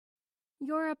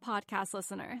You're a podcast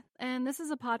listener, and this is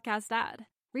a podcast ad.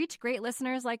 Reach great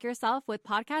listeners like yourself with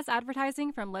podcast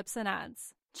advertising from Libsyn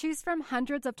Ads. Choose from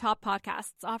hundreds of top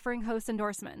podcasts offering host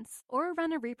endorsements, or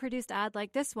run a reproduced ad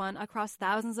like this one across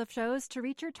thousands of shows to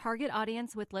reach your target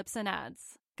audience with Libsyn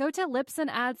Ads. Go to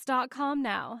libsynads.com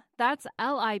now. That's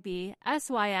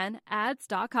LIBSYN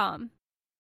ads.com.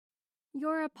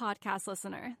 You're a podcast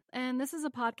listener, and this is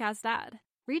a podcast ad.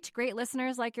 Reach great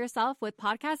listeners like yourself with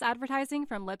podcast advertising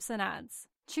from Libsyn Ads.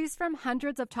 Choose from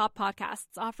hundreds of top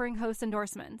podcasts offering host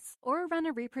endorsements, or run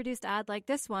a reproduced ad like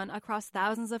this one across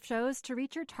thousands of shows to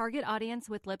reach your target audience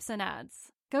with Libsyn Ads.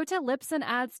 Go to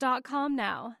libsynads.com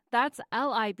now. That's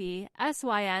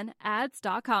LIBSYN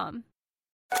ads.com.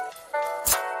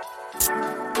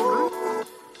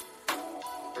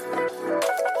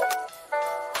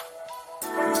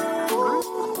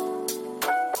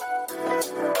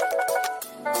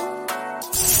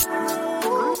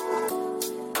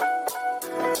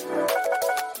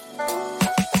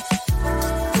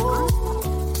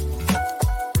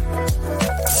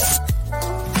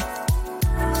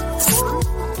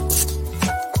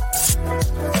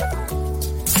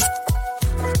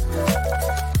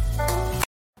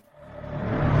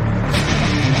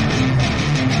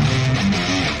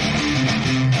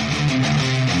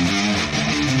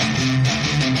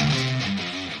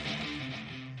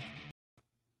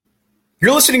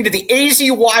 You're listening to the AZ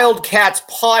Wildcats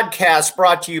podcast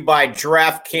brought to you by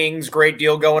DraftKings. Great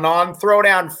deal going on. Throw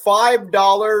down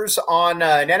 $5 on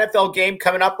an NFL game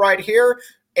coming up right here.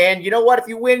 And you know what? If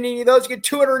you win any of those, you get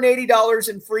 $280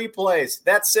 in free plays.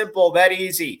 That's simple, that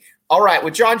easy. All right,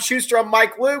 with John Schuster, I'm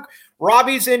Mike Luke.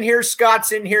 Robbie's in here,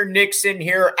 Scott's in here, Nick's in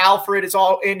here, Alfred is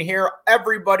all in here,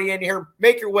 everybody in here.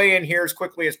 Make your way in here as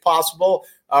quickly as possible.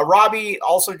 Robbie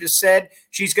also just said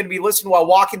she's going to be listening while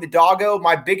walking the doggo.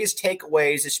 My biggest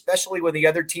takeaways, especially when the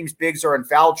other team's bigs are in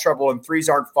foul trouble and threes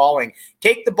aren't falling,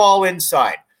 take the ball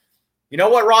inside. You know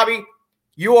what, Robbie?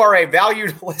 You are a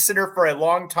valued listener for a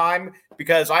long time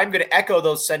because I'm going to echo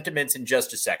those sentiments in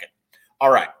just a second. All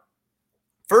right.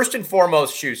 First and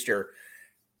foremost, Schuster,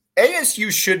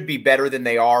 ASU should be better than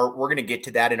they are. We're going to get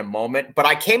to that in a moment. But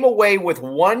I came away with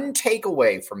one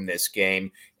takeaway from this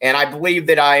game, and I believe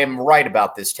that I am right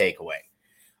about this takeaway.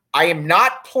 I am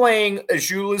not playing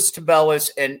Azuolas Tubelis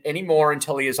anymore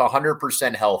until he is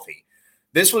 100% healthy.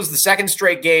 This was the second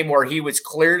straight game where he was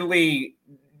clearly,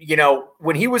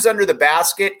 when he was under the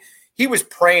basket, he was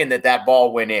praying that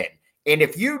ball went in. And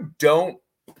if you don't,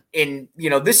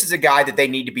 this is a guy that they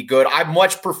need to be good. I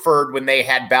much preferred when they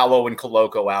had Ballo and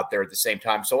Koloko out there at the same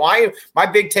time. So my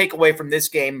big takeaway from this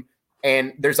game,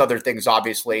 and there's other things,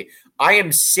 obviously, I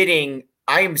am sitting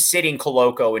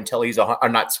Koloko until he's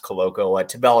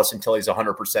Tubelis until he's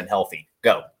 100% healthy.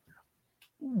 Go.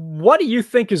 What do you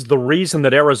think is the reason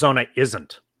that Arizona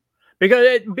isn't?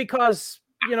 Because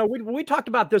we talked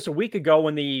about this a week ago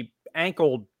when the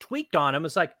ankle tweaked on him.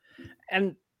 It's like,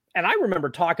 and I remember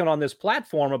talking on this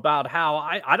platform about how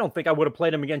I don't think I would have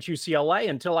played him against UCLA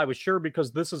until I was sure,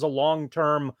 because this is a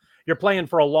long-term, you're playing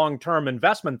for a long-term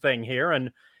investment thing here.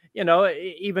 And,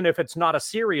 even if it's not a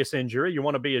serious injury, you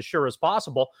want to be as sure as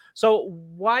possible. So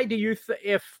why do you,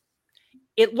 if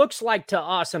it looks like to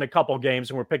us in a couple of games,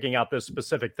 and we're picking out this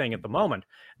specific thing at the moment,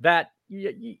 that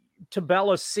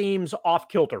Tubelis seems off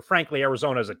kilter. Frankly,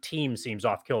 Arizona as a team seems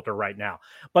off kilter right now.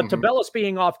 But Tubelis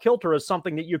being off kilter is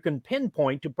something that you can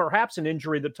pinpoint to perhaps an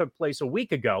injury that took place a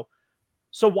week ago.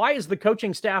 So why is the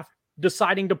coaching staff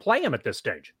deciding to play him at this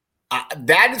stage?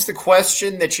 That is the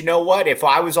question that, if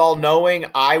I was all knowing,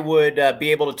 I would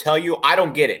be able to tell you. I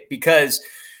don't get it, because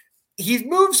he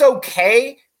moves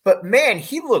okay, but man,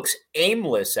 he looks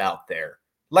aimless out there.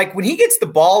 Like when he gets the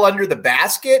ball under the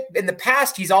basket, in the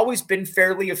past, he's always been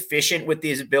fairly efficient with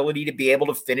his ability to be able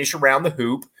to finish around the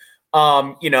hoop,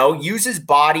 use his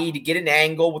body to get an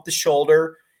angle with the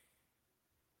shoulder.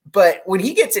 But when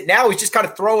he gets it now, he's just kind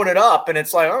of throwing it up, and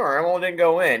it's like, all right, well, it didn't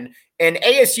go in. And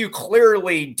ASU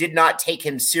clearly did not take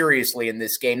him seriously in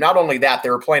this game. Not only that,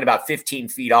 they were playing about 15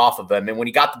 feet off of him. And when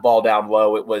he got the ball down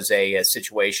low, it was a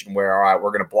situation where, all right, we're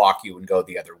going to block you and go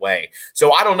the other way.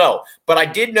 So I don't know. But I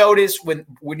did notice when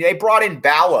they brought in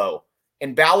Ballo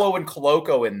and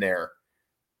Koloko in there,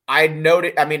 I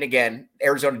noted, again,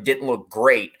 Arizona didn't look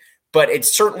great, but it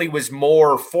certainly was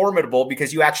more formidable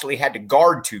because you actually had to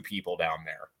guard two people down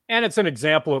there. And it's an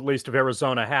example, at least, of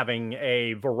Arizona having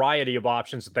a variety of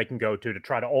options that they can go to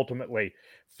try to ultimately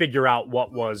figure out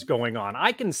what was going on.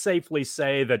 I can safely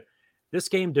say that this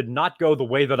game did not go the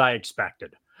way that I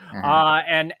expected.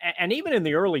 And even in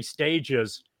the early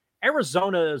stages,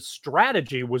 Arizona's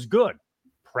strategy was good.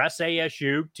 Press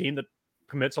ASU, team that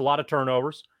commits a lot of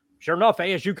turnovers. Sure enough,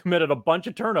 ASU committed a bunch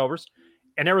of turnovers.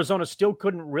 and Arizona still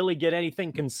couldn't really get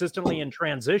anything consistently in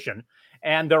transition,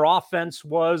 and their offense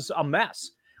was a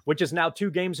mess, which is now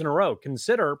 2 games in a row.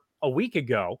 Consider a week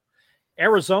ago,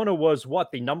 Arizona was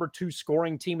the number 2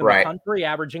 scoring team in the country,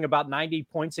 averaging about 90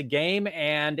 points a game,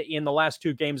 and in the last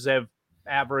 2 games, they've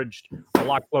averaged a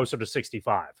lot closer to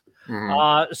 65.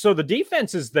 So the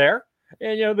defense is there.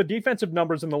 And, the defensive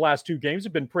numbers in the last 2 games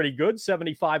have been pretty good.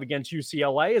 75 against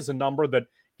UCLA is a number that,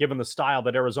 given the style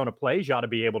that Arizona plays, you ought to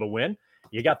be able to win.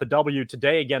 You got the W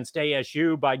today against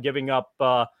ASU by giving up,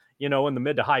 in the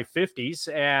mid to high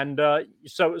 50s. And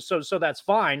so that's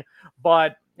fine.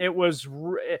 But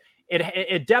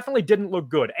it definitely didn't look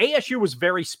good. ASU was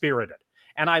very spirited,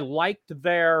 and I liked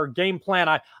their game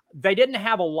plan. They didn't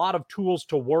have a lot of tools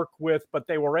to work with, but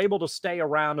they were able to stay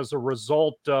around as a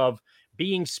result of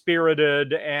being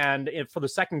spirited and, for the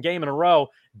second game in a row,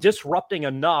 disrupting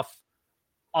enough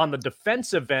on the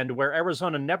defensive end where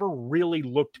Arizona never really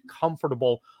looked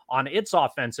comfortable on its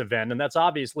offensive end. And that's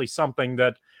obviously something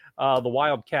that the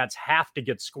Wildcats have to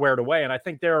get squared away. And I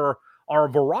think there are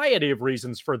a variety of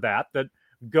reasons for that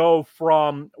go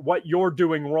from what you're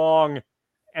doing wrong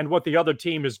and what the other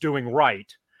team is doing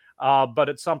right. But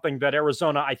it's something that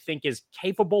Arizona, I think, is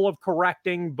capable of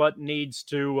correcting, but needs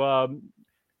to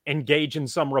engage in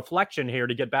some reflection here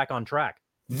to get back on track.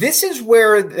 This is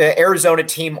where the Arizona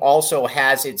team also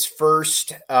has its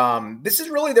first, this is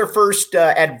really their first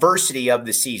adversity of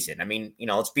the season. I mean,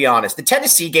 let's be honest. The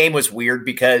Tennessee game was weird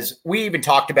because we even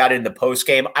talked about it in the post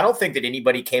game. I don't think that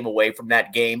anybody came away from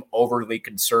that game overly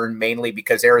concerned, mainly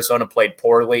because Arizona played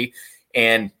poorly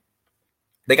and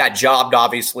they got jobbed,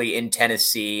 obviously, in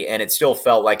Tennessee, and it still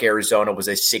felt like Arizona was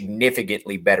a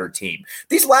significantly better team.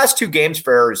 These last 2 games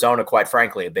for Arizona, quite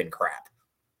frankly, have been crap.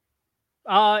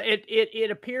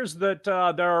 It appears that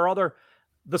there are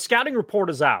the scouting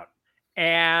report is out,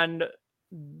 and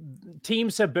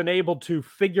teams have been able to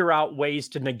figure out ways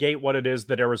to negate what it is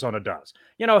that Arizona does.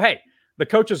 Hey, the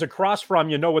coaches across from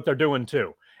you know what they're doing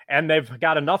too. And they've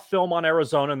got enough film on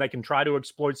Arizona, and they can try to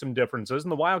exploit some differences.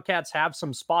 And the Wildcats have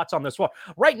some spots on this wall.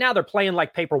 Right now, they're playing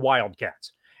like paper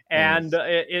Wildcats. And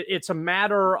it's a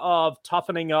matter of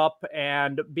toughening up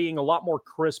and being a lot more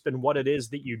crisp in what it is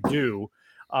that you do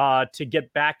to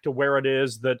get back to where it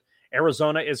is that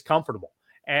Arizona is comfortable.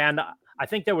 And I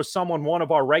think there was one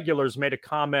of our regulars made a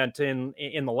comment in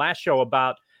the last show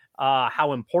about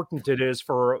how important it is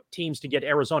for teams to get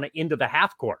Arizona into the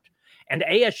half court. And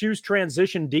ASU's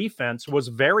transition defense was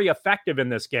very effective in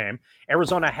this game.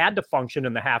 Arizona had to function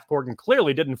in the half court and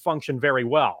clearly didn't function very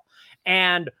well.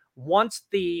 And once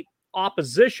the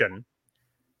opposition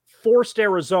forced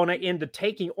Arizona into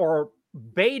taking, or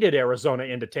baited Arizona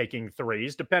into taking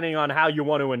threes, depending on how you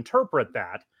want to interpret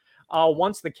that,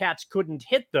 once the Cats couldn't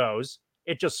hit those,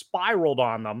 it just spiraled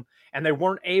on them, and they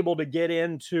weren't able to get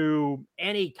into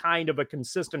any kind of a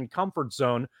consistent comfort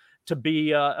zone to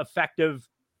be effective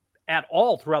at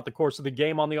all throughout the course of the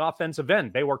game on the offensive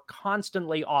end. They were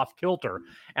constantly off kilter.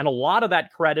 And a lot of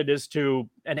that credit is to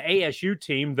an ASU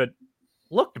team that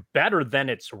looked better than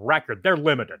its record. They're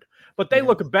limited, but they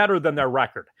look better than their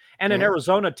record. And an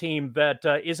Arizona team that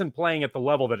isn't playing at the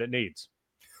level that it needs.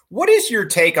 What is your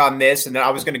take on this? And then I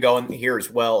was going to go in here as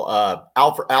well.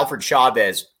 Alfred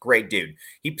Chavez, great dude.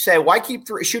 He said, why keep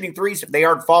shooting threes if they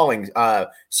aren't falling?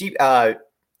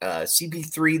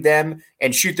 CP3 them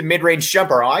and shoot the mid-range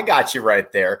jumper. Oh, I got you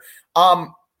right there.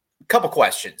 Couple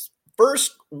questions.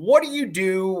 First, what do you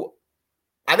do?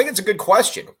 I think it's a good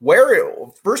question.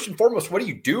 First and foremost, what do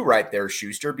you do right there,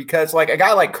 Schuster? Because like a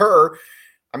guy like Kerr,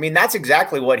 I mean, that's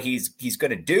exactly what he's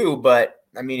going to do. But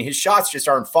I mean, his shots just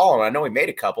aren't falling. I know he made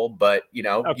a couple, but you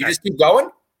just keep going.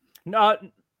 No,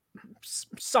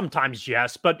 sometimes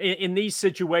yes, but in these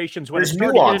situations, when there's it's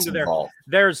starting nuance into involved.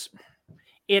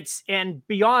 And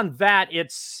beyond that,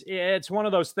 it's one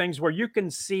of those things where you can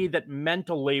see that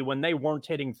mentally when they weren't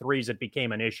hitting threes, it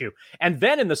became an issue. And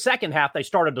then in the second half, they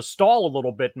started to stall a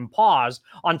little bit and pause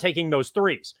on taking those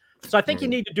threes. So I think you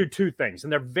need to do 2 things,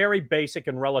 and they're very basic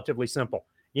and relatively simple.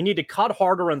 You need to cut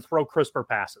harder and throw crisper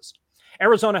passes.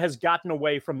 Arizona has gotten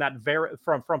away from that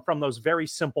from those very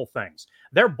simple things.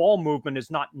 Their ball movement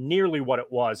is not nearly what it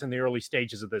was in the early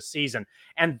stages of this season,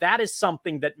 and that is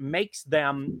something that makes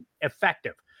them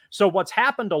effective. So what's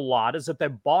happened a lot is that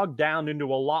they've bogged down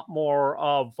into a lot more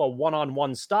of a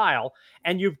one-on-one style,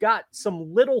 and you've got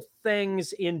some little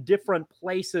things in different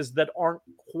places that aren't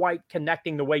quite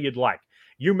connecting the way you'd like.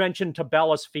 You mentioned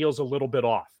Tabellas feels a little bit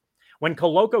off. When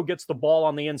Koloko gets the ball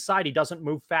on the inside, he doesn't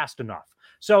move fast enough.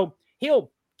 So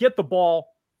he'll get the ball,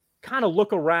 kind of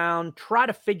look around, try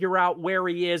to figure out where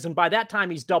he is. And by that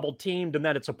time, he's double teamed, and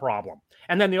then it's a problem.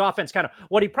 And then the offense kind of,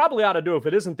 what he probably ought to do if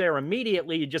it isn't there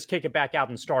immediately, you just kick it back out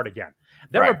and start again.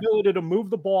 Their ability to move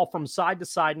the ball from side to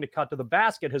side and to cut to the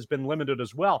basket has been limited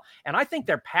as well. And I think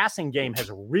their passing game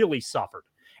has really suffered.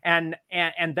 And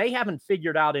they haven't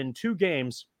figured out in 2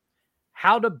 games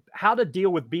how to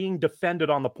deal with being defended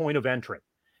on the point of entry.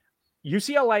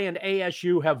 UCLA and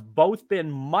ASU have both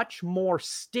been much more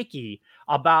sticky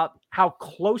about how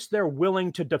close they're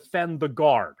willing to defend the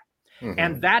guard. Mm-hmm.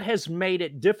 And that has made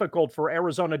it difficult for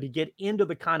Arizona to get into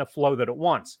the kind of flow that it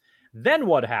wants. Then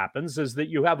what happens is that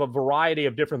you have a variety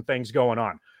of different things going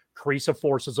on. Kriisa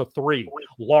forces a 3.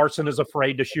 Larson is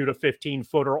afraid to shoot a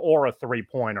 15-footer or a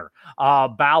 3-pointer.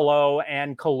 Ballo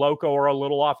and Koloko are a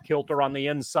little off kilter on the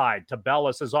inside.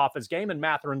 Tabellis is off his game, and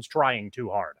Matherin's trying too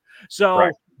hard. So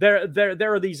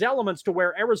there are these elements to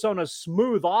where Arizona's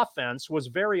smooth offense was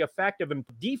very effective, and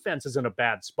defense is in a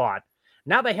bad spot.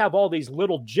 Now they have all these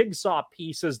little jigsaw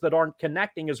pieces that aren't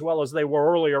connecting as well as they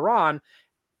were earlier on,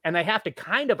 and they have to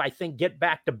kind of, I think, get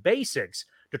back to basics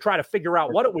to try to figure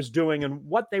out what it was doing and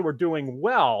what they were doing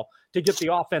well to get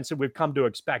the offense that we've come to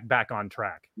expect back on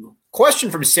track.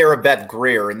 Question from Sarah Beth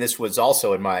Greer, and this was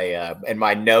also in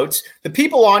my notes. The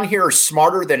people on here are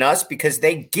smarter than us because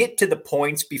they get to the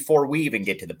points before we even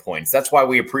get to the points. That's why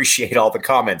we appreciate all the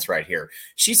comments right here.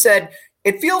 She said,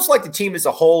 it feels like the team as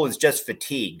a whole is just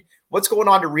fatigued. What's going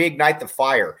on to reignite the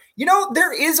fire? You know,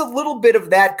 there is a little bit of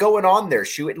that going on there,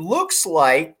 Shu. It looks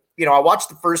like, you know, I watched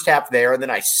the first half there and then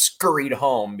I scurried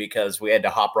home because we had to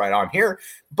hop right on here.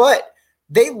 But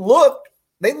they look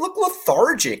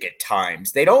lethargic at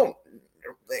times. They don't.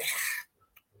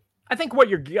 I think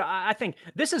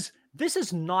this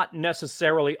is not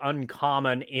necessarily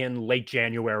uncommon in late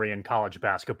January in college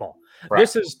basketball. Right.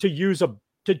 This is to use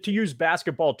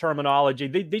basketball terminology.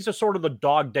 These are sort of the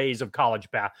dog days of college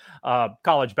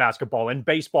basketball. In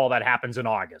baseball, that happens in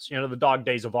August. You know, the dog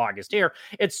days of August. Here,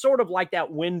 it's sort of like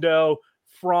that window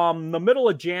from the middle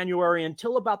of January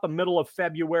until about the middle of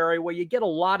February, where you get a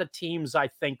lot of teams, I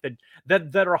think,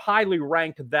 that are highly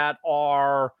ranked that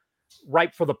are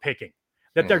ripe for the picking.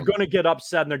 That they're going to get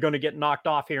upset and they're going to get knocked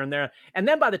off here and there. And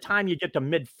then by the time you get to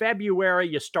mid-February,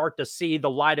 you start to see the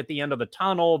light at the end of the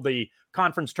tunnel. The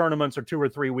conference tournaments are 2 or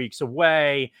 3 weeks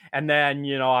away. And then,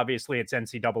 you know, obviously it's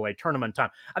NCAA tournament time.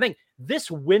 I think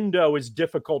this window is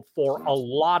difficult for a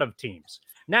lot of teams.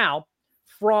 Now,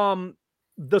 from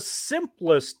the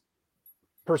simplest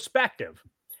perspective,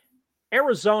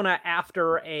 Arizona,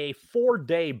 after a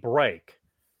 4-day break,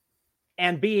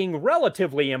 and being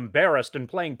relatively embarrassed and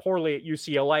playing poorly at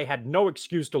UCLA, had no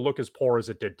excuse to look as poor as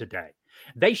it did today.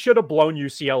 They should have blown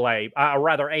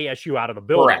ASU out of the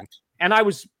building. Correct. And I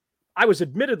was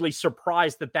admittedly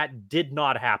surprised that did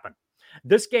not happen.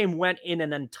 This game went in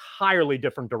an entirely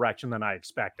different direction than I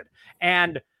expected.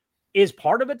 And is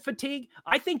part of it fatigue?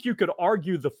 I think you could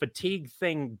argue the fatigue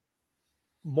thing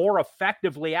more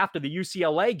effectively after the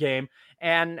UCLA game.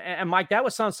 And Mike, that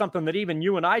was something that even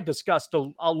you and I discussed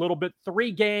a little bit.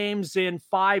 3 games in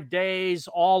 5 days,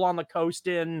 all on the coast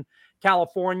in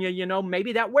California, you know,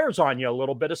 maybe that wears on you a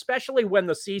little bit, especially when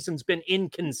the season's been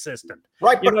inconsistent.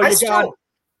 Right, but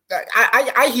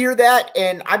I hear that,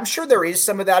 and I'm sure there is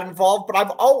some of that involved,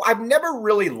 but I've never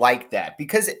really liked that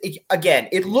because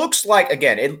it looks like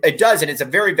it does, and it's a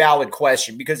very valid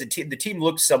question because the team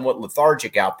looks somewhat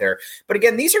lethargic out there. But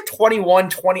again, these are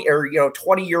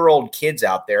 20-year-old kids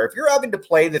out there. If you're having to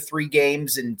play the 3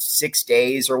 games in 6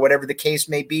 days or whatever the case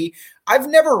may be, I've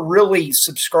never really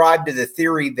subscribed to the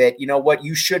theory that, you know what,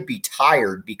 you should be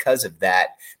tired because of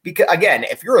that. Because again,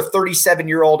 if you're a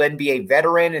 37-year-old NBA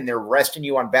veteran and they're resting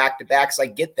you on back-to-backs, I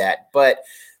get that. But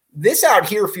this out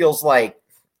here feels like,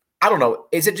 I don't know,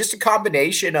 is it just a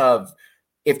combination of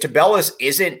if Tabellis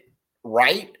isn't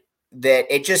right, that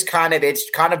it's kind of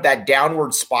that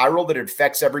downward spiral that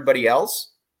affects everybody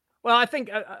else? Well, I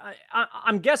think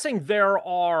I'm guessing there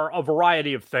are a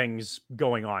variety of things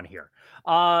going on here.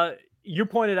 You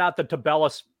pointed out that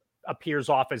Tabellis appears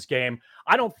off his game.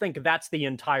 I don't think that's the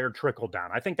entire trickle down.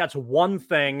 I think that's one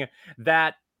thing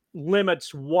that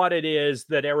limits what it is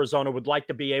that Arizona would like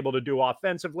to be able to do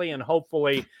offensively. And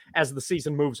hopefully as the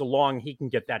season moves along, he can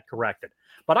get that corrected.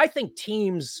 But I think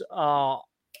teams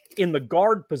in the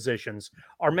guard positions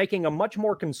are making a much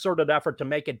more concerted effort to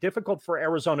make it difficult for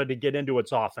Arizona to get into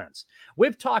its offense.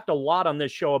 We've talked a lot on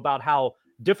this show about how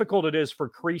difficult it is for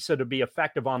Kriisa to be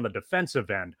effective on the defensive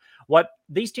end. What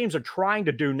these teams are trying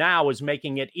to do now is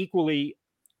making it equally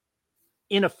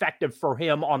ineffective for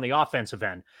him on the offensive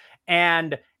end.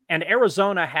 And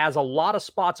Arizona has a lot of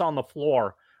spots on the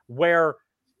floor where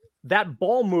that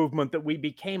ball movement that we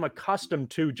became accustomed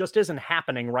to just isn't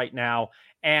happening right now.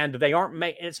 And they aren't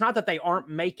it's not that they aren't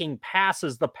making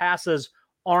passes. The passes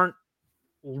aren't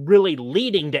really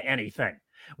leading to anything,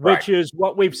 which is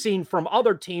what we've seen from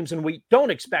other teams, and we don't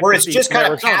expect. Where it's just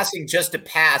kind of passing just to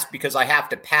pass because I have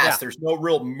to pass. Yeah. There's no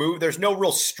real move. There's no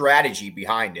real strategy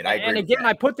behind it. I agree. And again,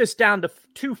 I put this down to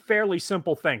two fairly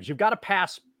simple things. You've got to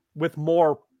pass with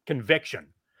more conviction,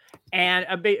 and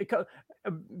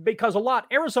because a lot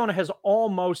Arizona has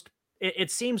almost.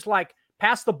 It seems like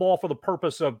pass the ball for the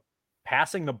purpose of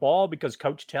passing the ball because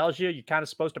coach tells you you're kind of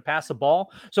supposed to pass the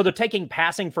ball. So they're taking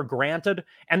passing for granted,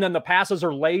 and then the passes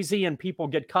are lazy and people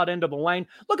get cut into the lane.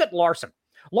 Look at Larson.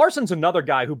 Larson's another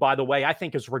guy who, by the way, I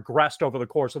think has regressed over the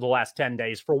course of the last 10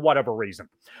 days for whatever reason.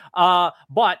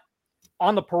 But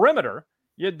on the perimeter,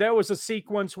 there was a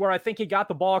sequence where I think he got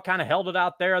the ball, kind of held it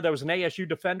out there. There was an ASU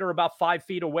defender about 5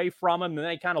 feet away from him, and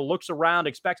then he kind of looks around,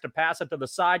 expects to pass it to the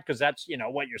side because that's,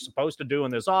 what you're supposed to do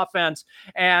in this offense.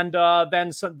 And then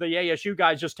the ASU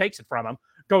guy just takes it from him,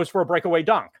 goes for a breakaway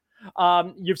dunk.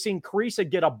 You've seen Kriisa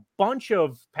get a bunch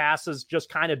of passes just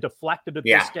kind of deflected at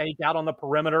this stage out on the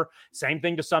perimeter. Same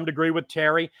thing to some degree with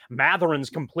Terry.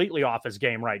 Matherin's completely off his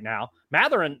game right now.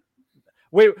 Matherin,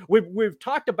 we've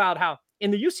talked about how in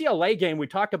the UCLA game, we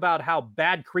talked about how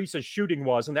bad Kriisa's shooting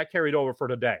was, and that carried over for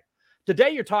today.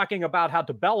 Today, you're talking about how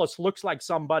DeBellis looks like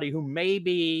somebody who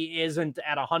maybe isn't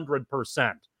at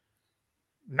 100%.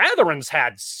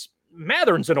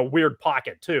 Matherin's in a weird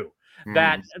pocket too.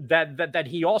 That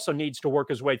he also needs to work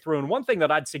his way through. And one thing that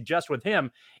I'd suggest with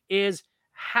him is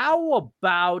how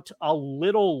about a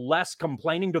little less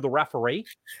complaining to the referee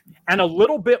and a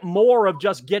little bit more of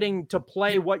just getting to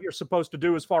play what you're supposed to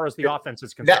do as far as the offense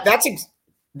is concerned?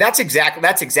 That's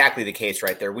exactly the case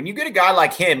right there. When you get a guy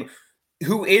like him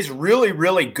who is really,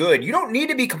 really good, you don't need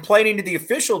to be complaining to the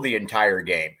official the entire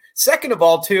game. Second of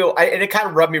all, too, and it kind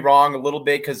of rubbed me wrong a little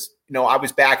bit because, I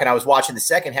was back and I was watching the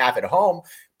second half at home.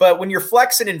 But when you're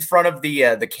flexing in front of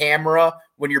the camera,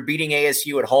 when you're beating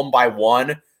ASU at home by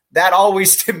 1, that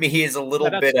always to me is a little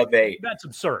bit of that's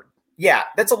absurd. Yeah,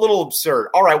 that's a little absurd.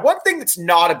 All right. One thing that's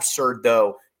not absurd,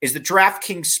 though, is the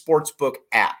DraftKings Sportsbook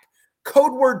app.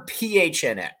 Code word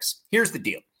PHNX. Here's the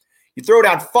deal. You throw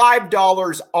down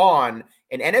 $5 on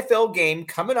an NFL game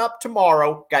coming up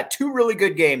tomorrow. Got 2 really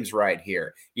good games right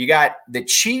here. You got the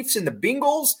Chiefs and the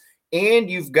Bengals, and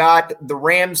you've got the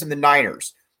Rams and the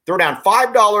Niners. Throw down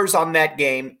 $5 on that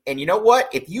game, and you know what?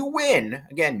 If you win,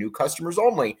 again, new customers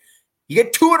only, you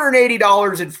get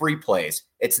 $280 in free plays.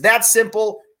 It's that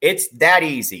simple. It's that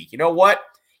easy. You know what?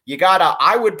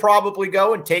 I would probably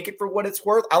go and take it for what it's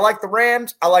worth. I like the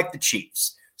Rams. I like the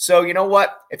Chiefs. So you know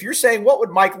what? If you're saying what would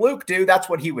Mike Luke do, that's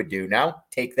what he would do. Now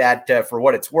take that for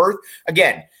what it's worth.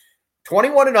 Again,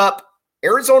 21 and up,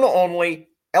 Arizona only.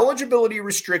 Eligibility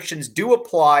restrictions do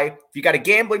apply. If you got a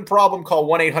gambling problem, call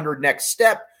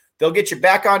 1-800-NEXT-STEP. They'll get you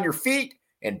back on your feet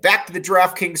and back to the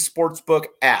DraftKings Sportsbook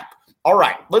app. All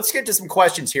right, let's get to some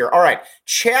questions here. All right,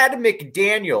 Chad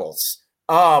McDaniels,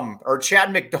 or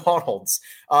Chad McDonald's.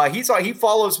 He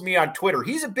follows me on Twitter.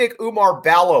 He's a big Umar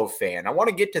Ballo fan. I want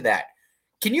to get to that.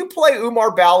 Can you play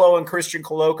Umar Ballo and Christian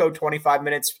Coloco 25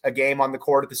 minutes a game on the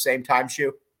court at the same time,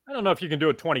 Shu? I don't know if you can do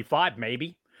it 25,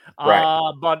 maybe.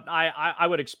 Right. But I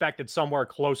would expect it somewhere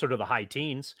closer to the high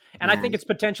teens. And I think it's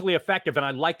potentially effective, and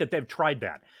I like that they've tried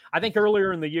that. I think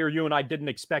earlier in the year, you and I didn't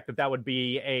expect that would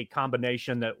be a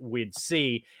combination that we'd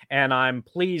see, and I'm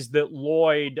pleased that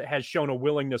Lloyd has shown a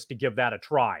willingness to give that a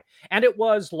try. And it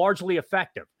was largely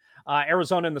effective.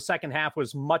 Arizona in the second half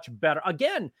was much better.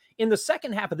 Again, in the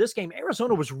second half of this game,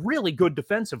 Arizona was really good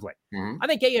defensively. I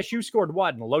think ASU scored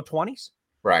in the low 20s?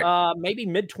 Right. Maybe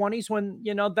mid-20s when,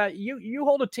 that you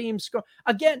hold a team score.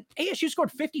 Again, ASU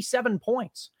scored 57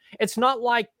 points. It's not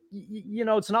like,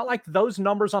 it's not like those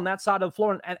numbers on that side of the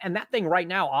floor. And that thing right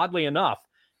now, oddly enough,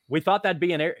 we thought that'd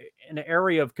be an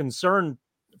area of concern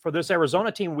for this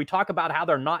Arizona team. We talk about how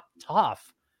they're not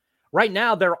tough. Right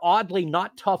now, they're oddly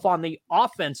not tough on the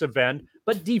offensive end,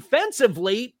 but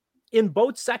defensively, in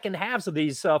both second halves of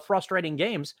these frustrating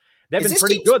games, they've been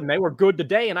pretty good, and they were good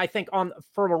today. And I think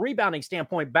from a rebounding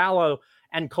standpoint, Ballo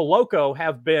and Coloco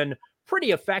have been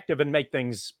pretty effective and make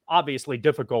things obviously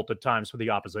difficult at times for the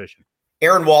opposition.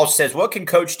 Aaron Walsh says, what can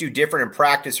coach do different in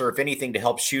practice or if anything to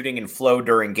help shooting and flow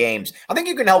during games? I think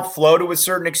you can help flow to a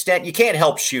certain extent. You can't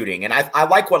help shooting. And I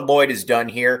like what Lloyd has done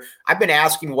here. I've been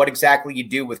asking what exactly you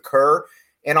do with Kerr.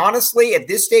 And honestly, at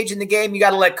this stage in the game, you got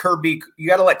to let Kerr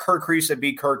Kriisa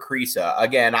be Kerr Kriisa.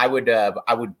 Again, I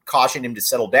would caution him to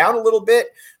settle down a little bit,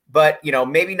 but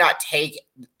maybe not take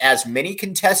as many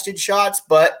contested shots,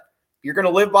 but You're going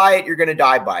to live by it. You're going to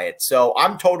die by it. So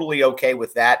I'm totally okay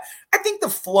with that. I think the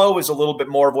flow is a little bit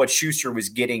more of what Schuster was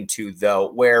getting to,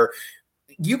 though, where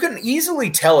you can easily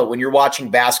tell it when you're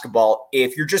watching basketball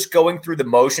if you're just going through the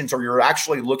motions or you're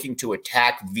actually looking to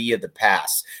attack via the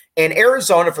pass. And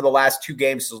Arizona for the last 2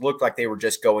 games has looked like they were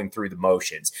just going through the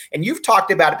motions. And you've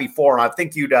talked about it before, and I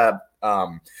think you have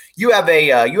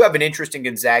an interest in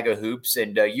Gonzaga hoops,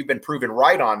 and you've been proven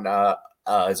right on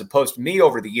as opposed to me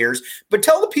over the years. But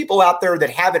tell the people out there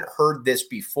that haven't heard this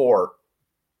before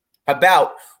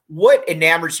about what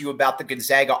enamors you about the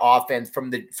Gonzaga offense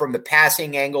from the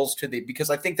passing angles because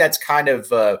I think that's kind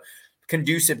of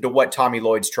conducive to what Tommy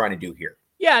Lloyd's trying to do here.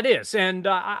 Yeah, it is. And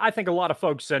I think a lot of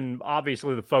folks, and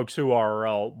obviously the folks who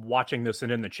are watching this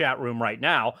and in the chat room right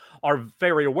now, are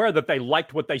very aware that they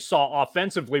liked what they saw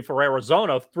offensively for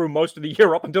Arizona through most of the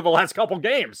year up until the last couple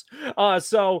games.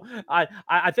 So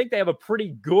I think they have a pretty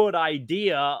good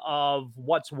idea of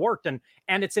what's worked. And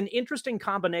it's an interesting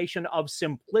combination of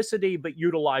simplicity, but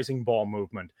utilizing ball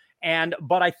movement.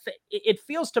 But it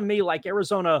feels to me like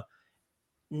Arizona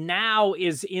now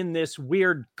is in this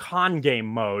weird con game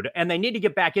mode, and they need to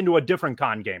get back into a different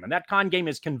con game. And that con game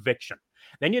is conviction.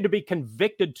 They need to be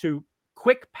convicted to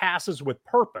quick passes with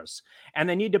purpose, and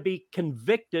they need to be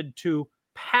convicted to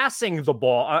passing the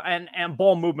ball and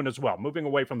ball movement as well, moving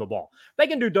away from the ball. If they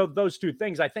can do those 2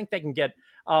 things, I think they can get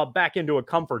back into a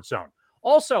comfort zone.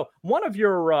 Also, one of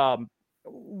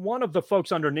the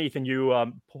folks underneath, and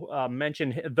you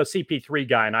mentioned the CP3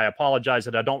 guy, and I apologize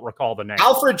that I don't recall the name.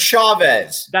 Alfred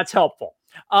Chavez. That's helpful.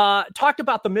 Talked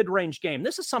about the mid-range game.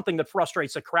 This is something that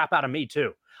frustrates the crap out of me,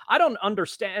 too. I don't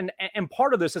understand, and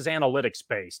part of this is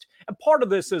analytics-based, and part of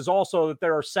this is also that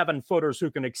there are 7-footers who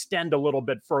can extend a little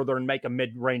bit further and make a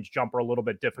mid-range jumper a little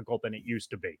bit difficult than it used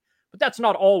to be. But that's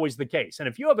not always the case. And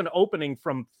if you have an opening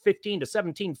from 15 to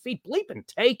 17 feet, bleep and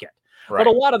take it. Right. But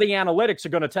a lot of the analytics are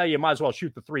going to tell you might as well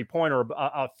shoot the 3-pointer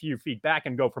a few feet back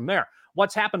and go from there.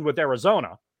 What's happened with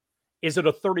Arizona is that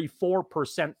a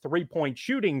 34% 3-point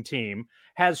shooting team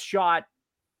has shot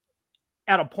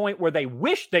at a point where they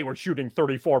wish they were shooting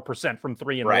 34% from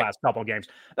 3 in the last couple of games.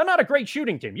 They're not a great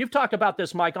shooting team. You've talked about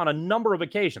this, Mike, on a number of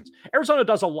occasions. Arizona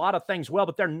does a lot of things well,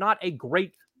 but they're not a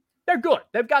great. They're good.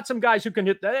 They've got some guys who can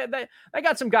hit. They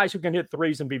got some guys who can hit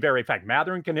threes and be very effective.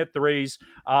 Matherin can hit threes.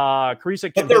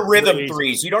 Kriisa can. But they're rhythm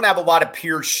threes. You don't have a lot of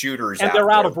pure shooters, and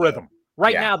they're out of rhythm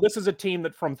right now. This is a team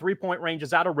that from 3-point range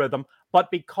is out of rhythm.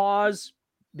 But because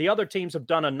the other teams have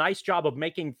done a nice job of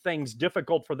making things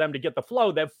difficult for them to get the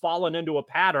flow, they've fallen into a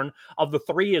pattern of the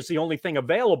 3 is the only thing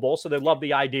available. So they love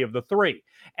the idea of the 3.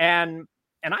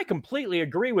 And I completely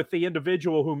agree with the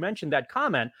individual who mentioned that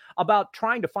comment about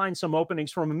trying to find some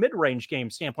openings from a mid-range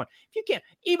game standpoint. If you can't,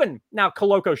 even now,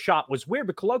 Koloko's shot was weird,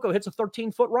 but Koloko hits a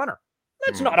 13-foot runner.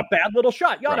 That's not a bad little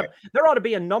shot. There ought to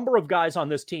be a number of guys on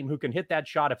this team who can hit that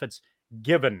shot if it's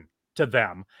given to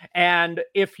them. And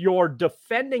if you're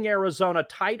defending Arizona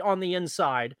tight on the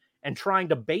inside and trying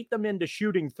to bait them into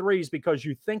shooting threes because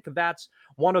you think that's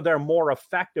one of their more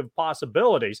effective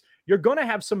possibilities, you're going to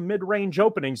have some mid-range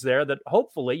openings there that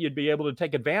hopefully you'd be able to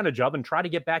take advantage of and try to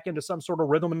get back into some sort of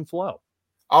rhythm and flow.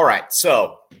 All right.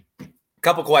 So a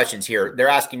couple questions here. They're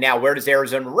asking now, where does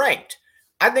Arizona ranked?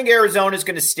 I think Arizona is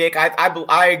going to stick.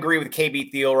 I agree with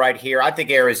KB Thiel right here. I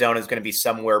think Arizona is going to be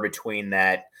somewhere between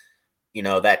that,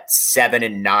 that 7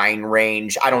 and 9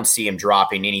 range. I don't see him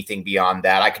dropping anything beyond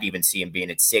that. I could even see him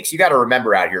being at 6. You got to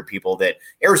remember out here, people, that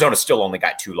Arizona still only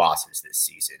got 2 losses this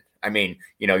season. I mean,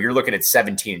 you're looking at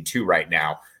 17-2 right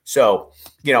now. So,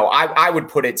 I would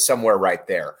put it somewhere right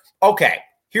there. Okay.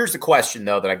 Here's the question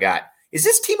though that I got. Is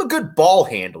this team a good ball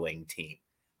handling team?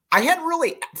 I hadn't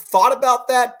really thought about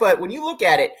that, but when you look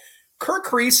at it, Kerr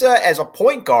Kriisa as a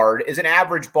point guard is an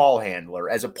average ball handler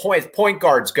as point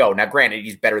guards go. Now, granted,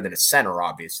 he's better than a center,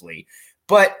 obviously,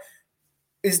 but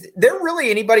is there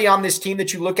really anybody on this team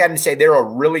that you look at and say they're a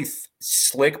really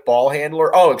slick ball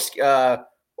handler? Oh,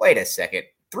 wait a second.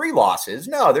 3 losses?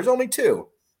 No, there's only 2.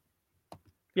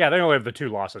 Yeah, they only have the 2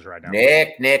 losses right now.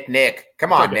 Nick.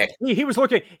 Come on, Nick. He was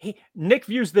looking. Nick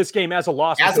views this game as a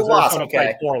loss. As a loss,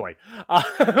 okay. Poorly.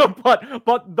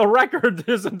 But the record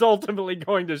isn't ultimately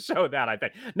going to show that, I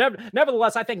think.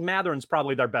 Nevertheless, I think Matherin's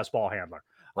probably their best ball handler.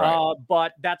 Right.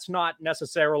 But that's not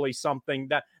necessarily something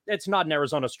it's not an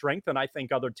Arizona strength, and I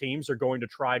think other teams are going to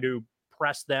try to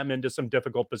press them into some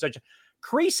difficult position.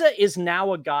 Kriisa is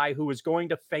now a guy who is going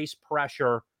to face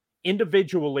pressure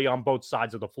individually on both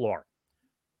sides of the floor.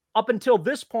 Up until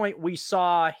this point, we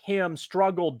saw him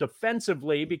struggle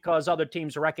defensively because other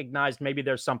teams recognized maybe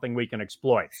there's something we can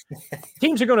exploit.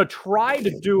 Teams are going to try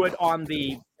to do it on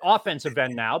the offensive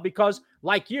end now because,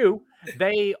 like you,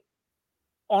 they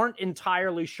aren't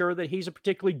entirely sure that he's a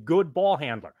particularly good ball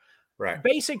handler. Right.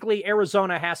 Basically,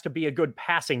 Arizona has to be a good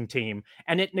passing team,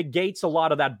 and it negates a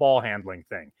lot of that ball handling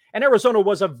thing. And Arizona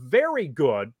was a very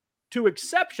good to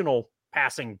exceptional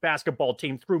passing basketball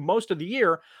team through most of the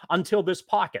year until this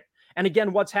pocket. And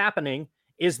again, what's happening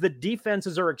is that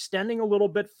defenses are extending a little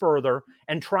bit further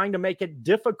and trying to make it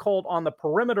difficult on the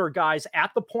perimeter guys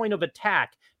at the point of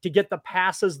attack to get the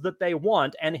passes that they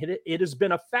want. And it has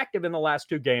been effective in the last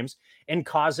 2 games in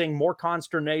causing more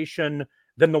consternation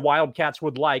than the Wildcats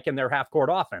would like in their half-court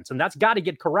offense. And that's got to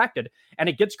get corrected. And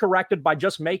it gets corrected by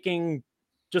just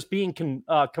being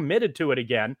committed to it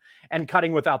again and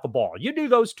cutting without the ball. You do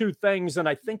those 2 things, and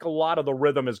I think a lot of the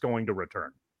rhythm is going to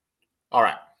return. All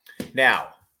right.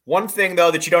 Now, one thing,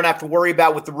 though, that you don't have to worry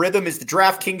about with the rhythm is the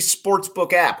DraftKings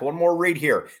Sportsbook app. One more read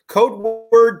here. Code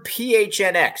word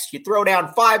PHNX. You throw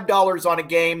down $5 on a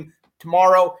game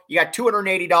tomorrow, you got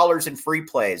 $280 in free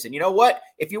plays. And you know what?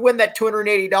 If you win that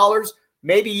 $280,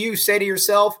 maybe you say to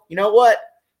yourself, you know what?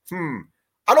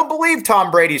 I don't believe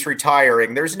Tom Brady's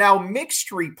retiring. There's now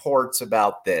mixed reports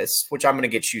about this, which I'm going to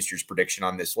get Schuster's prediction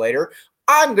on this later.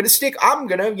 I'm going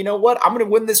to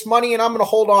win this money and I'm going to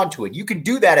hold on to it. You can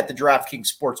do that at the DraftKings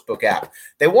Sportsbook app.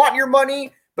 They want your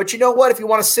money, but you know what? If you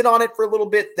want to sit on it for a little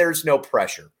bit, there's no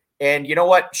pressure. And you know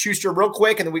what, Schuster, real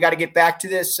quick, and then we got to get back to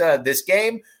this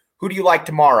game. Who do you like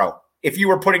tomorrow? If you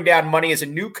were putting down money as a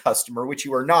new customer, which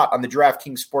you are not, on the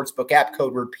DraftKings Sportsbook app,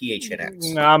 code word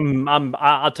PHNX.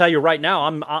 I'll tell you right now,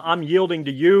 I'm yielding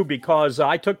to you because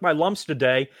I took my lumps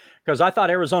today because I thought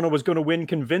Arizona was going to win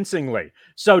convincingly.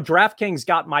 So DraftKings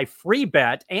got my free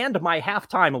bet and my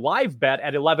halftime live bet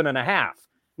at 11.5.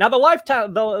 Now the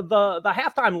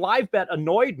halftime live bet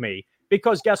annoyed me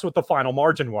because guess what the final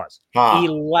margin was?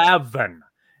 11.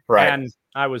 Right. And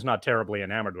I was not terribly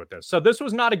enamored with this. So this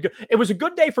was not it was a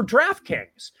good day for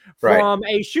DraftKings from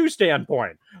a shoe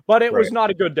standpoint, but it was not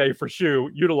a good day for shoe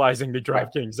utilizing the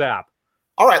DraftKings app.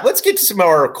 All right, let's get to some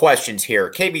more questions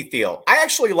here. KB Thiel, I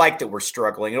actually like that we're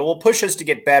struggling. It will push us to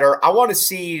get better. I want to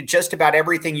see just about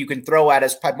everything you can throw at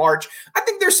us by March. I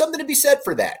think there's something to be said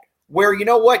for that, where you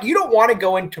know what? You don't want to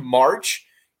go into March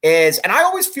and I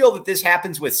always feel that this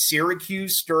happens with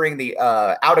Syracuse during the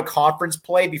out-of-conference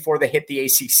play before they hit the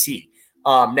ACC.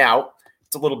 Now,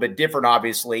 it's a little bit different,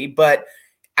 obviously, but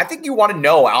I think you want to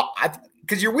know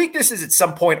because your weaknesses at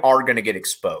some point are going to get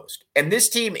exposed. And this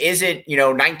team isn't,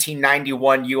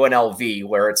 1991 UNLV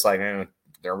where it's like,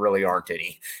 there really aren't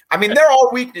any. I mean, there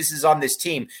are weaknesses on this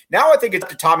team. Now I think it's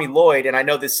to Tommy Lloyd, and I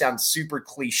know this sounds super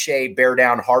cliche, bear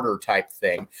down harder type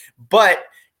thing, but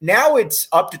now it's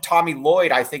up to Tommy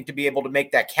Lloyd, I think, to be able to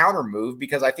make that counter move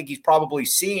because I think he's probably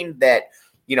seen that,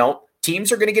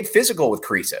 teams are going to get physical with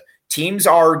Kriisa. Teams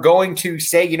are going to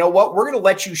say, you know what, we're going to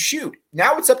let you shoot.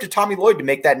 Now it's up to Tommy Lloyd to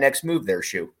make that next move there,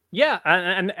 Shu. Yeah,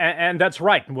 and that's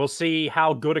right. We'll see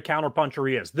how good a counterpuncher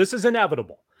he is. This is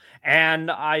inevitable. And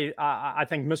I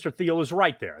think Mr. Thiel is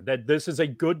right there, that this is a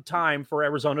good time for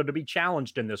Arizona to be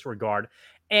challenged in this regard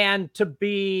and to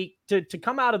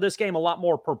come out of this game a lot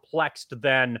more perplexed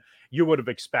than you would have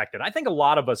expected. I think a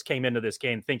lot of us came into this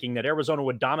game thinking that Arizona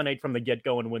would dominate from the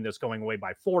get-go and win this going away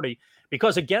by 40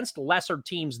 because against lesser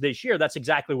teams this year, that's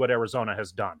exactly what Arizona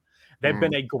has done. They've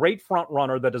been a great front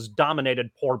runner that has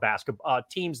dominated poor basketball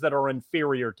teams that are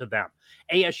inferior to them.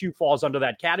 ASU falls under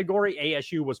that category.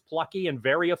 ASU was plucky and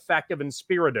very effective and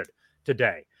spirited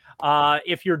today.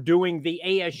 If you're doing the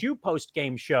ASU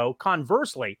post-game show,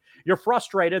 conversely, you're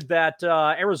frustrated that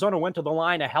Arizona went to the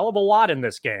line a hell of a lot in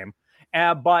this game.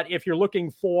 But if you're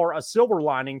looking for a silver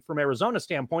lining from Arizona's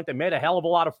standpoint, they made a hell of a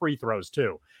lot of free throws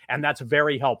too. And that's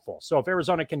very helpful. So if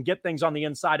Arizona can get things on the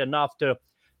inside enough to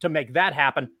make that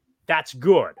happen, that's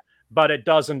good. But it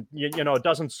doesn't, it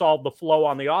doesn't solve the flow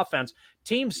on the offense.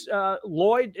 Teams,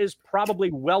 Lloyd is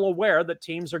probably well aware that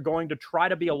teams are going to try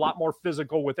to be a lot more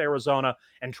physical with Arizona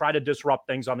and try to disrupt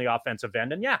things on the offensive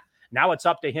end. And yeah, now it's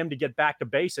up to him to get back to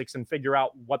basics and figure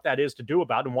out what that is to do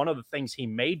about. And one of the things he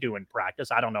may do in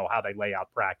practice, I don't know how they lay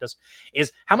out practice,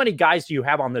 is how many guys do you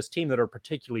have on this team that are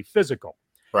particularly physical?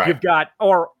 Right. You've got,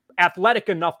 or athletic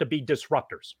enough to be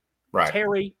disruptors. Right.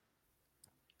 Terry,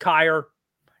 Kyer,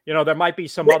 there might be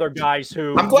some other guys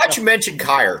who... I'm glad you mentioned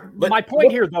Kyer. My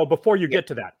point here, though, before you get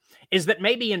to that, is that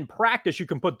maybe in practice you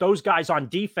can put those guys on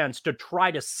defense to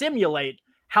try to simulate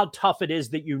how tough it is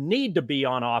that you need to be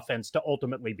on offense to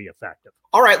ultimately be effective.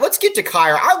 All right, let's get to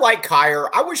Kyer. I like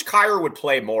Kyer. I wish Kyer would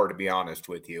play more, to be honest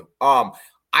with you.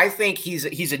 I think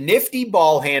he's a nifty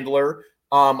ball handler.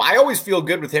 I always feel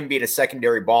good with him being a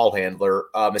secondary ball handler,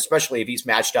 especially if he's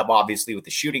matched up, obviously, with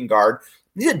the shooting guard.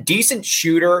 He's a decent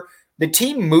shooter. The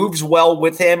team moves well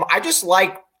with him. I just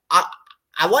like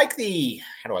I like the,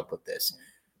 how do I put this?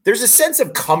 there's a sense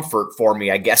of comfort for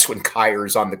me, I guess, when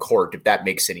Kier's on the court, if that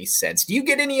makes any sense. Do you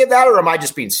get any of that, or am I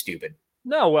just being stupid?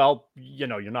 No, well, you're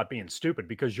not being stupid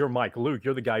because you're Mike Luke.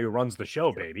 You're the guy who runs the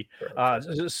show, baby.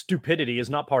 Stupidity is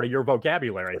not part of your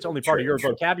vocabulary. It's only part of your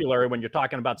vocabulary when you're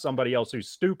talking about somebody else who's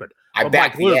stupid. I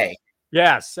back the A.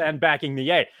 Yes, and backing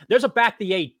the A. There's a Back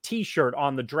the A T-shirt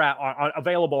on the draft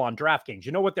available on DraftKings.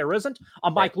 You know what there isn't? A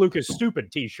Mike Luke is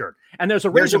stupid T-shirt, and there's a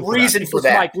reason for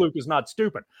that. Mike Luke is not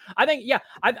stupid. I think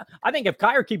if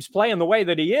Kier keeps playing the way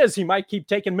that he is, he might keep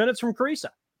taking minutes from Kriisa.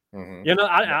 Mm-hmm.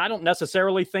 I don't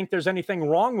necessarily think there's anything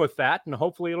wrong with that, and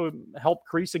hopefully it'll help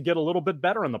Kriisa get a little bit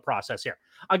better in the process here.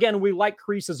 Again, we like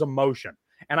Kriisa's emotion.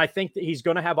 And I think that he's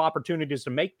going to have opportunities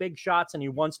to make big shots, and he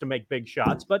wants to make big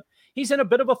shots, but he's in a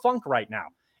bit of a funk right now.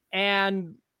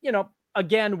 And,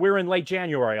 again, we're in late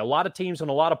January. A lot of teams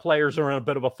and a lot of players are in a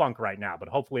bit of a funk right now, but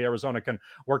hopefully Arizona can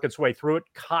work its way through it.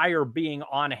 Kier being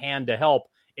on hand to help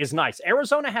is nice.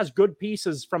 Arizona has good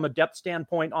pieces from a depth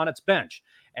standpoint on its bench,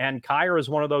 and Kier is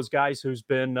one of those guys who's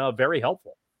been very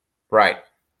helpful. Right.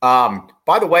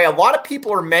 By the way, a lot of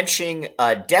people are mentioning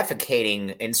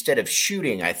defecating instead of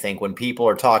shooting, I think, when people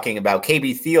are talking about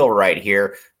KB Thiel right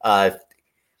here.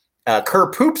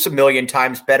 Kerr poops a million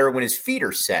times better when his feet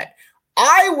are set.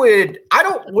 I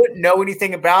wouldn't know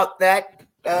anything about that,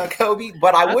 Kobe,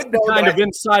 but I would know kind of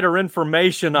insider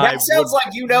information. That sounds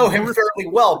like you know him fairly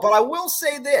well, but I will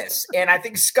say this, and I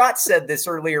think Scott said this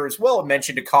earlier as well,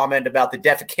 mentioned a comment about the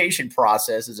defecation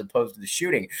process as opposed to the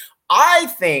shooting. I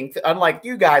think, unlike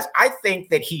you guys, I think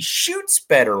that he shoots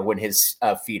better when his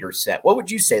feet are set. What would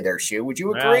you say there, Shu? Would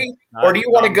you agree? Or do you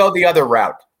want to go the other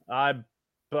route? I'm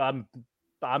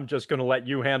just going to let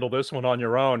you handle this one on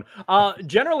your own.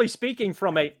 Generally speaking,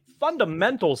 from a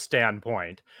fundamental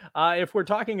standpoint, if we're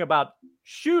talking about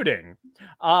shooting,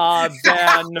 then, I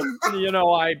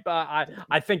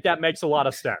think that makes a lot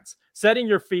of sense. Setting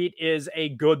your feet is a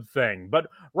good thing. But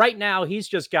right now, he's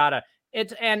just got to...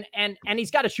 and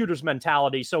he's got a shooter's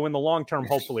mentality, so in the long term,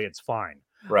 hopefully it's fine.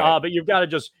 Right. But you got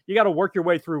to work your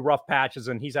way through rough patches,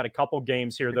 and he's had a couple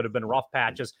games here that have been rough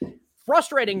patches.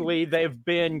 Frustratingly, they've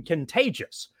been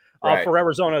contagious for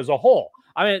Arizona as a whole.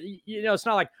 I mean, it's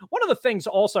not like one of the things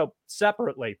also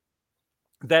separately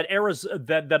that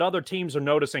that other teams are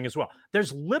noticing as well.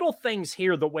 There's little things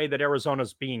here the way that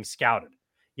Arizona's being scouted.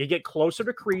 You get closer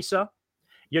to Kriisa,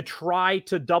 you try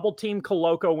to double team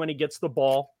Koloko when he gets the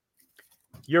ball.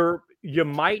 You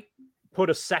might put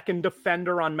a second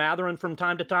defender on Mathurin from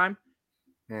time to time,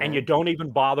 and you don't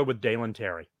even bother with Dalen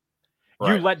Terry.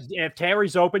 Right. If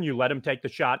Terry's open, you let him take the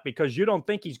shot because you don't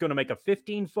think he's going to make a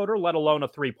 15-footer, let alone a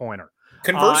 3-pointer.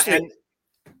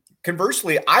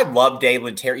 Conversely, I love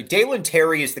Dalen Terry. Dalen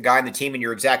Terry is the guy on the team, and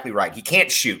you're exactly right. He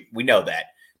can't shoot. We know that.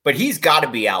 But he's got to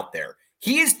be out there.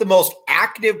 He is the most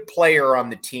active player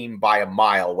on the team by a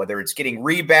mile, whether it's getting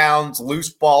rebounds, loose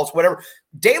balls, whatever.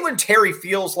 Dalen Terry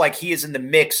feels like he is in the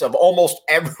mix of almost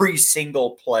every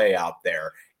single play out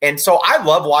there. And so I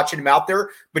love watching him out there,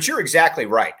 but you're exactly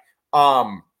right.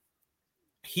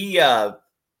 He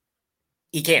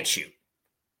can't shoot.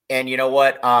 And you know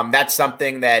what? That's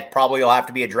something that probably will have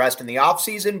to be addressed in the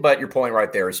offseason, but your point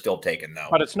right there is still taken, though.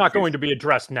 But it's not going to be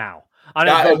addressed now.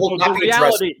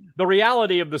 The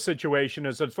reality of the situation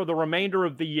is that for the remainder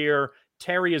of the year,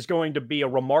 Terry is going to be a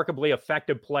remarkably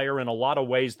effective player in a lot of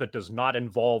ways that does not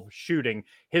involve shooting.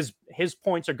 His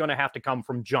points are going to have to come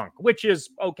from junk, which is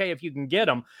okay if you can get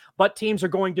them, but teams are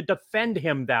going to defend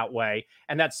him that way,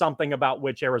 and that's something about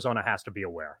which Arizona has to be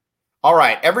aware. All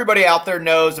right, everybody out there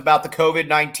knows about the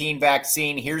COVID-19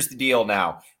 vaccine. Here's the deal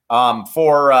now.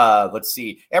 Let's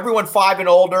see, everyone 5 and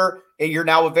older, you're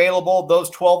now available. Those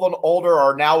 12 and older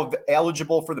are now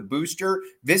eligible for the booster.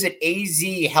 Visit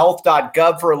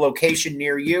azhealth.gov for a location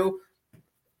near you.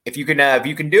 If you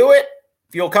can do it,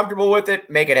 feel comfortable with it,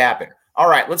 make it happen. All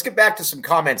right, let's get back to some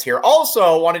comments here.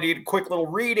 Also, wanted to get a quick little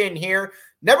read in here.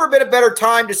 Never been a better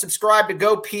time to subscribe to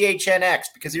GoPHNX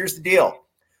because here's the deal.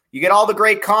 You get all the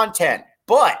great content,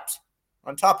 but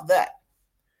on top of that,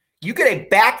 you get a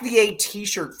Back the A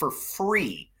t-shirt for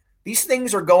free. These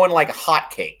things are going like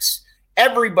hotcakes.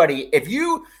 Everybody,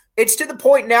 it's to the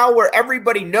point now where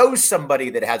everybody knows somebody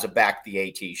that has a Back the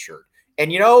A t-shirt.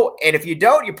 And and if you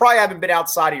don't, you probably haven't been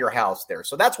outside of your house there.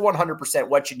 So that's 100%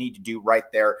 what you need to do right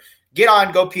there. Get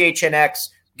on GoPHNX,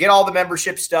 get all the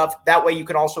membership stuff. That way you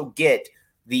can also get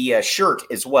the shirt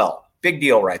as well. Big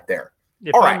deal right there.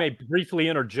 If I may briefly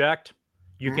interject,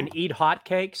 you can eat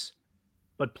hotcakes,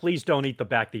 but please don't eat the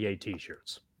Back the A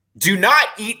t-shirts. Do not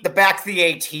eat the Back the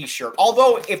A t-shirt.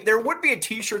 Although if there would be a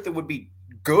t-shirt that would be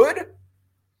good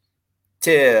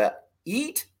to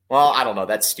eat, Well, I don't know.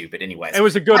 That's stupid. Anyways, it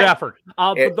was a good effort.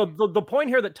 But the point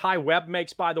here that Ty Webb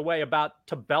makes, by the way, about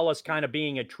Tubelis kind of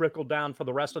being a trickle down for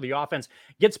the rest of the offense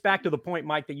gets back to the point,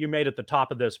 Mike, that you made at the top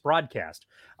of this broadcast,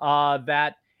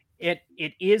 that it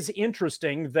is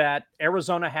interesting that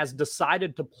Arizona has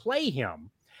decided to play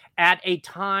him at a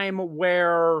time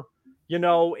where,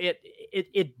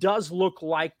 it does look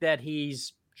like that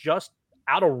he's just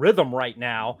out of rhythm right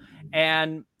now.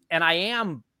 And I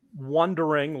am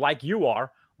wondering, like you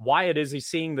are, why it is he's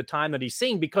seeing the time that he's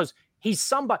seeing, because he's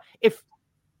somebody. If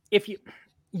you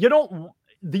don't,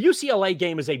 the UCLA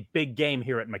game is a big game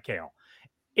here at McKale.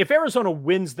 If Arizona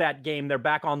wins that game, they're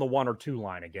back on the 1 or 2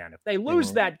 line again. If they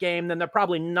lose that game, then they're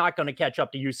probably not going to catch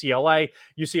up to UCLA.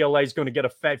 UCLA is going to get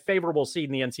a favorable seed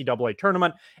in the NCAA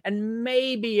tournament. And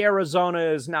maybe Arizona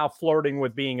is now flirting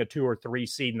with being a 2 or 3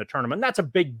 seed in the tournament. That's a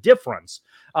big difference.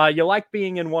 You like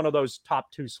being in one of those top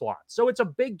 2 slots. So it's a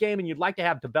big game, and you'd like to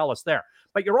have Tubelis there.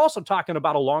 But you're also talking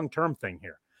about a long-term thing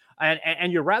here.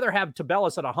 And you'd rather have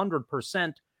Tubelis at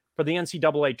 100% for the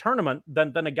NCAA tournament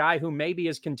than a guy who maybe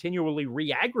is continually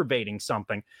re-aggravating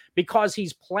something because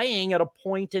he's playing at a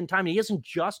point in time. He isn't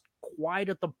just quite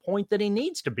at the point that he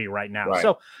needs to be right now. Right.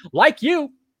 So like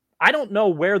you, I don't know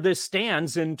where this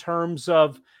stands in terms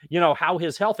of, how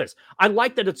his health is. I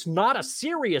like that it's not a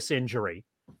serious injury,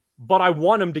 but I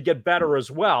want him to get better as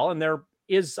well. And there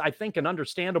is, I think, an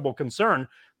understandable concern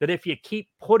that if you keep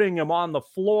putting him on the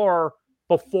floor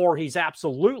before he's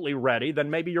absolutely ready, then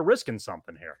maybe you're risking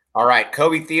something here. All right,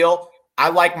 Kobe Thiel, I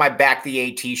like my Back the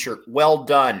A t-shirt. Well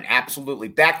done. Absolutely.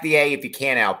 Back the A if you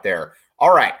can out there.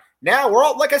 All right. Now we're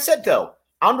all, like I said, though,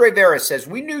 Andre Vera says,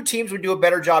 we knew teams would do a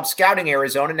better job scouting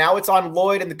Arizona. Now it's on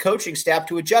Lloyd and the coaching staff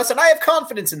to adjust. And I have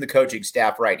confidence in the coaching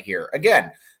staff right here.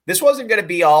 Again, this wasn't going to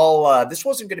be all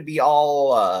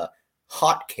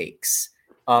hotcakes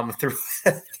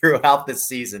throughout the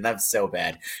season. That's so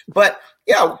bad. But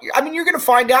yeah, I mean, you're going to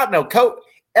find out. No,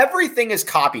 everything is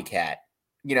copycat.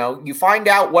 You find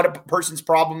out what a person's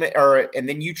problem and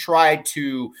then you try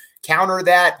to counter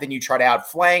that. Then you try to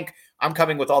outflank. I'm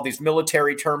coming with all these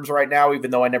military terms right now,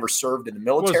 even though I never served in the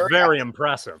military. It was very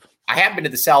impressive. I have been to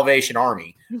the Salvation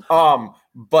Army.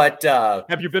 But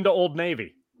have you been to Old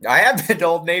Navy? I have been to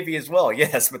Old Navy as well.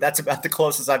 Yes, but that's about the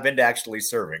closest I've been to actually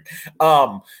serving.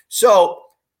 So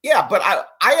yeah, but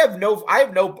I have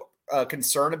no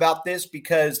concern about this,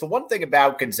 because the one thing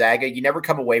about Gonzaga, you never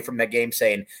come away from that game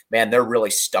saying, man, they're really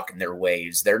stuck in their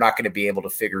ways. They're not going to be able to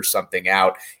figure something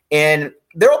out. And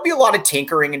there'll be a lot of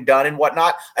tinkering and done and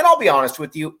whatnot. And I'll be honest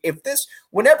with you,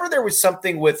 whenever there was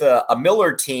something with a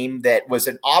Miller team that was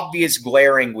an obvious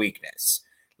glaring weakness,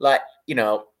 like,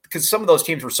 because some of those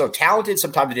teams were so talented,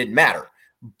 sometimes it didn't matter.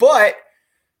 But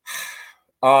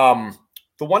the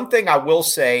one thing I will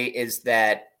say is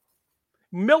that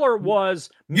Miller was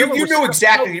there wasn't going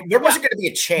to be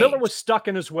a change. Miller was stuck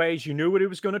in his ways. You knew what he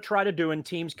was going to try to do, and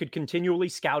teams could continually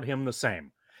scout him the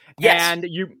same. Yes.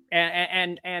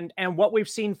 And what we've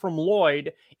seen from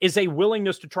Lloyd is a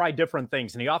willingness to try different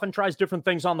things, and he often tries different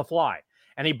things on the fly.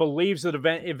 And he believes that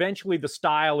eventually the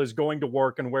style is going to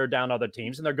work and wear down other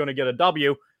teams, and they're going to get a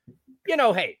W.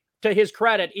 Hey, to his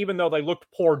credit, even though they looked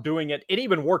poor doing it, it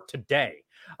even worked today.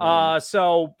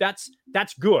 So that's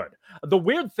good. The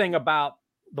weird thing about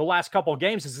the last couple of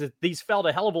games is that these felt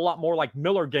a hell of a lot more like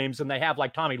Miller games than they have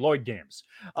like Tommy Lloyd games.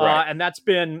 Right. And that's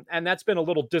been a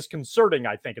little disconcerting.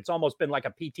 I think it's almost been like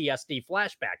a PTSD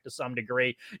flashback to some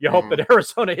degree. You hope that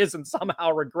Arizona isn't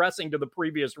somehow regressing to the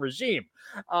previous regime.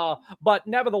 But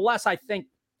nevertheless, I think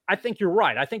you're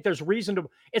right. I think there's reason to.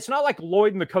 It's not like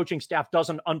Lloyd and the coaching staff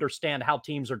doesn't understand how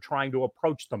teams are trying to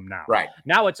approach them now. Right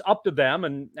now, it's up to them,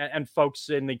 and folks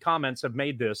in the comments have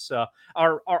made this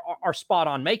are spot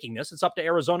on making this. It's up to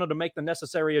Arizona to make the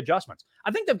necessary adjustments.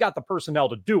 I think they've got the personnel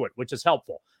to do it, which is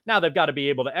helpful. Now they've got to be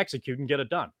able to execute and get it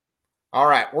done. All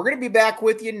right, we're going to be back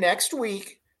with you next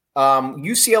week.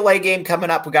 UCLA game coming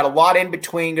up. We got a lot in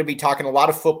between. Going to be talking a lot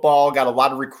of football. Got a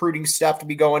lot of recruiting stuff to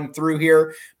be going through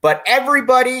here. But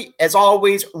everybody, as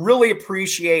always, really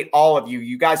appreciate all of you.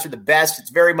 You guys are the best. It's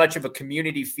very much of a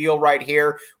community feel right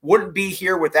here. Wouldn't be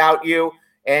here without you.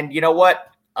 And you know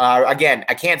what? Again,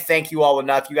 I can't thank you all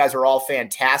enough. You guys are all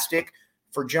fantastic.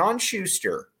 For John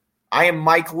Schuster, I am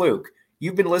Mike Luke.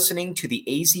 You've been listening to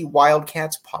the AZ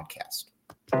Wildcats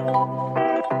podcast.